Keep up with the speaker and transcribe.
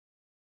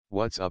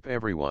What's up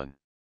everyone?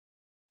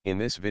 In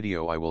this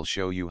video I will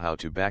show you how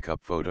to backup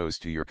photos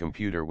to your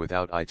computer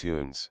without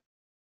iTunes.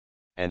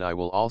 And I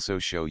will also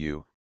show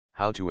you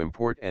how to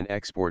import and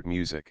export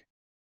music.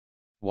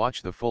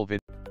 Watch the full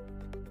video.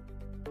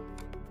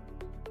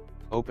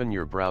 Open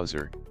your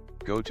browser,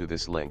 go to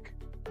this link.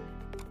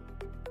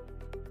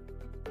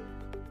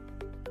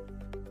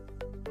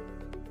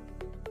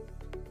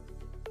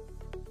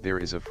 There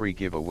is a free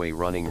giveaway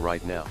running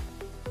right now.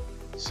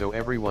 So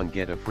everyone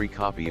get a free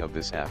copy of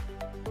this app.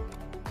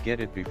 Get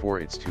it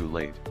before it's too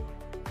late.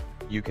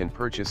 You can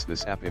purchase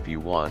this app if you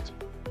want.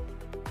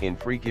 In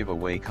free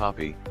giveaway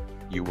copy,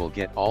 you will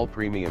get all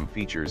premium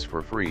features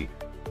for free,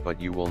 but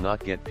you will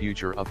not get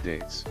future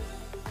updates.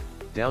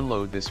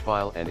 Download this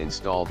file and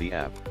install the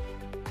app.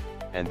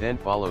 And then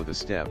follow the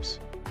steps.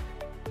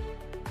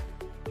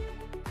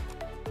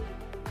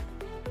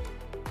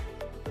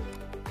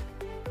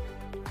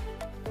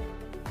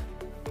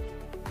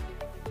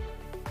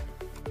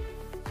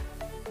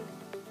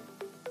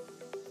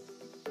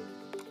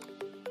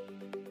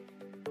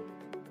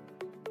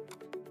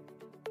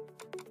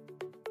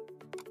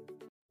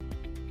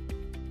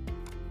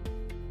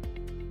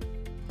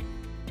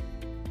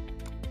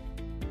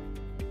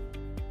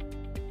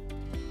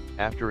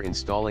 After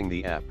installing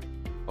the app,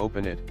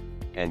 open it,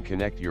 and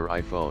connect your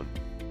iPhone.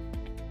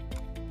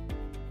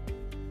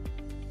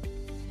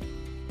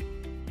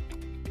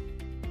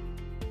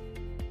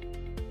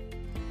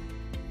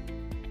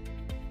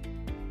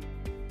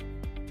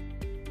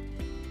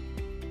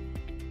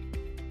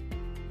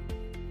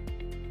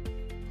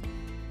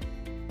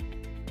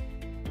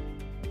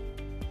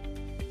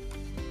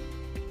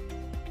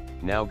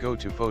 Now go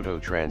to Photo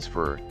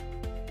Transfer.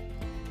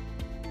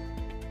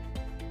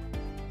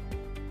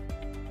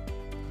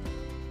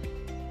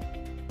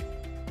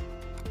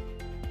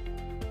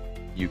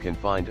 You can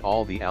find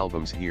all the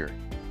albums here.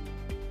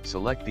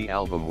 Select the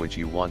album which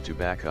you want to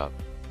backup.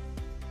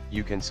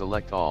 You can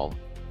select all,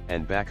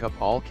 and backup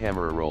all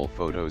camera roll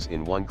photos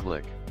in one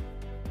click.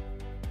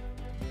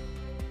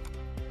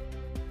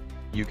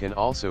 You can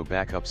also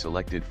backup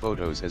selected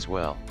photos as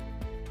well.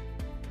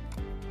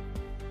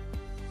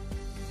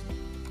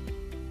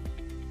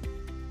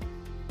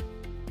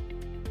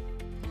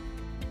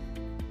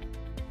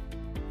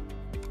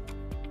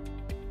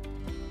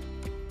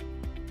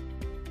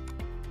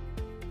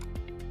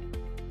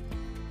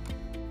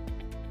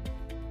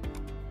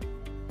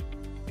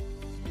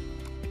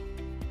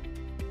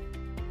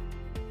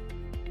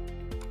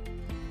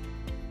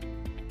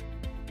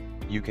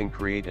 You can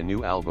create a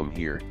new album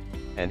here,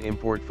 and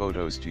import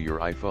photos to your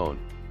iPhone.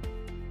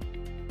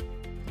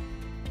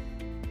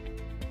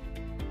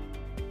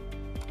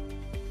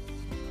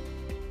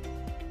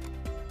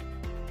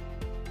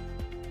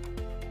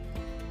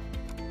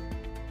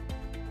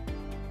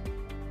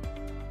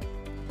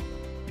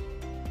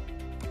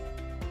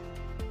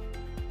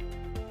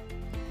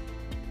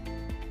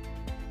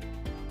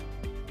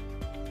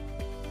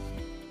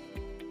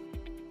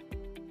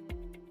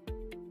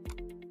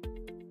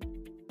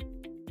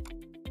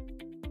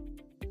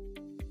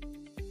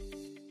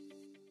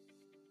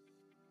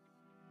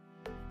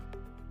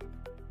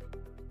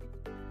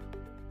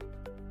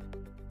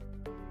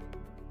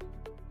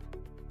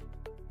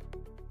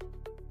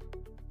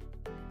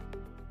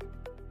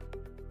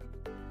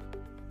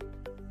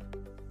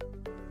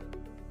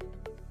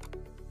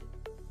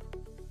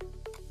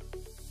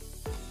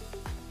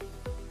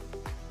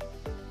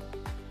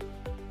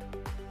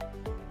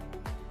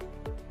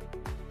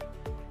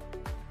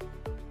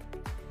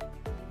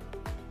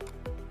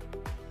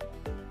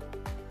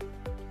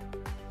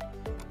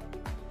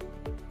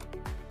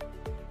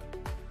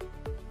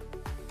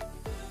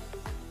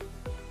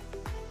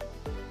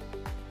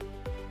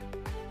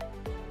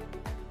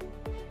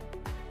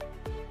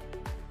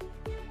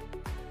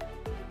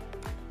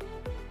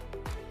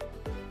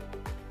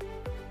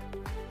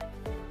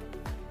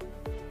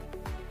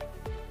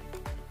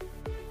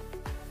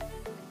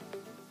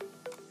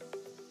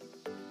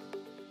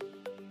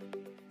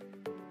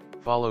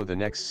 Follow the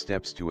next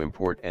steps to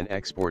import and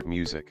export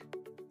music.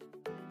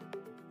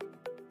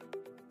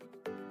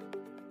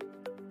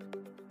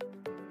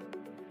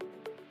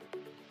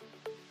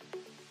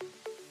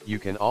 You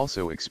can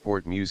also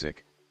export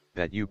music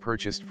that you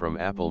purchased from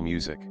Apple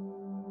Music.